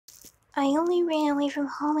I only ran away from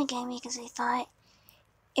home again because I thought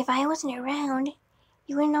if I wasn't around,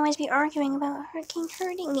 you wouldn't always be arguing about Hurricane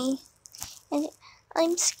hurting me. And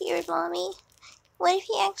I'm scared, Mommy. What if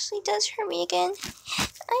he actually does hurt me again? I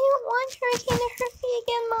don't want Hurricane to hurt me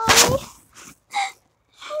again, Mommy.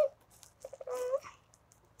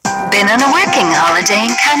 Been on a working holiday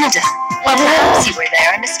in Canada. Well, perhaps you were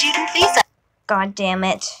there on a student visa. God damn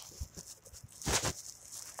it.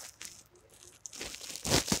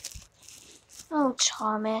 Oh,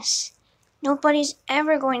 Thomas. Nobody's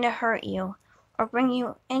ever going to hurt you or bring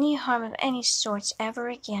you any harm of any sorts ever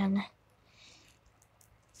again.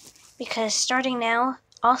 Because starting now,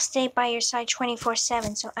 I'll stay by your side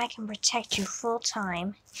 24/7 so I can protect you full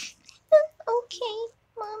time. Okay,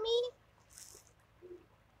 Mommy.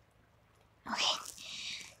 Okay.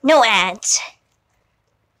 No ads.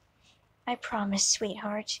 I promise,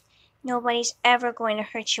 sweetheart. Nobody's ever going to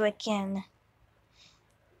hurt you again.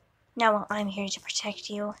 Now I'm here to protect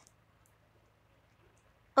you.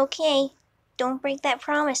 Okay. Don't break that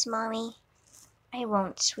promise, Mommy. I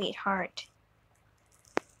won't, sweetheart.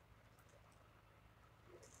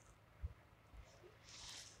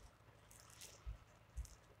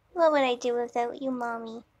 What would I do without you,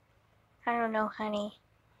 Mommy? I don't know, honey.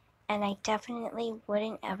 And I definitely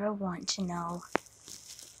wouldn't ever want to know.